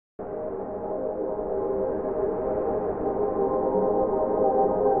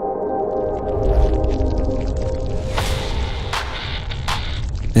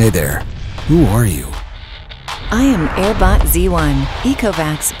Hey there. Who are you? I am AIRBOT Z1,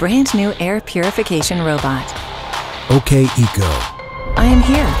 ECOVACS brand new air purification robot. Okay, Eco. I am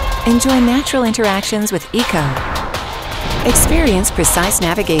here. Enjoy natural interactions with Eco. Experience precise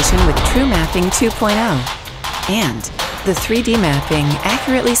navigation with True Mapping 2.0. And the 3D mapping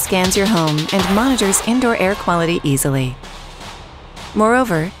accurately scans your home and monitors indoor air quality easily.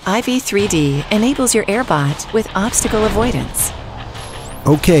 Moreover, IV3D enables your AIRBOT with obstacle avoidance.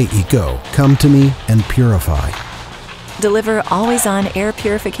 Okay, Eco. Come to me and purify. Deliver always-on air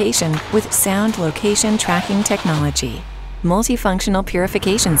purification with sound location tracking technology. Multifunctional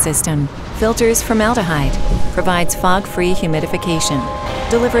purification system filters formaldehyde, provides fog-free humidification,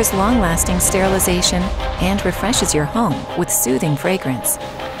 delivers long-lasting sterilization, and refreshes your home with soothing fragrance.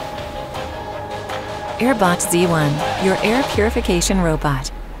 AIRBOT Z1, your air purification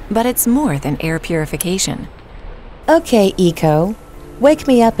robot. But it's more than air purification. Okay, Eco. Wake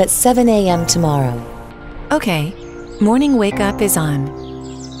me up at 7 a.m. tomorrow. Okay, morning wake up is on.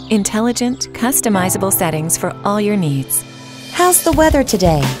 Intelligent, customizable settings for all your needs. How's the weather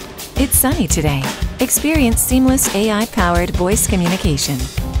today? It's sunny today. Experience seamless AI-powered voice communication.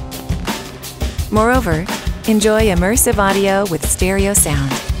 Moreover, enjoy immersive audio with stereo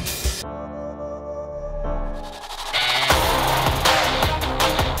sound.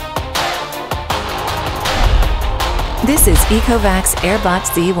 This is ECOVACS AIRBOT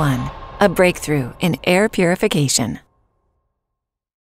Z1, a breakthrough in air purification.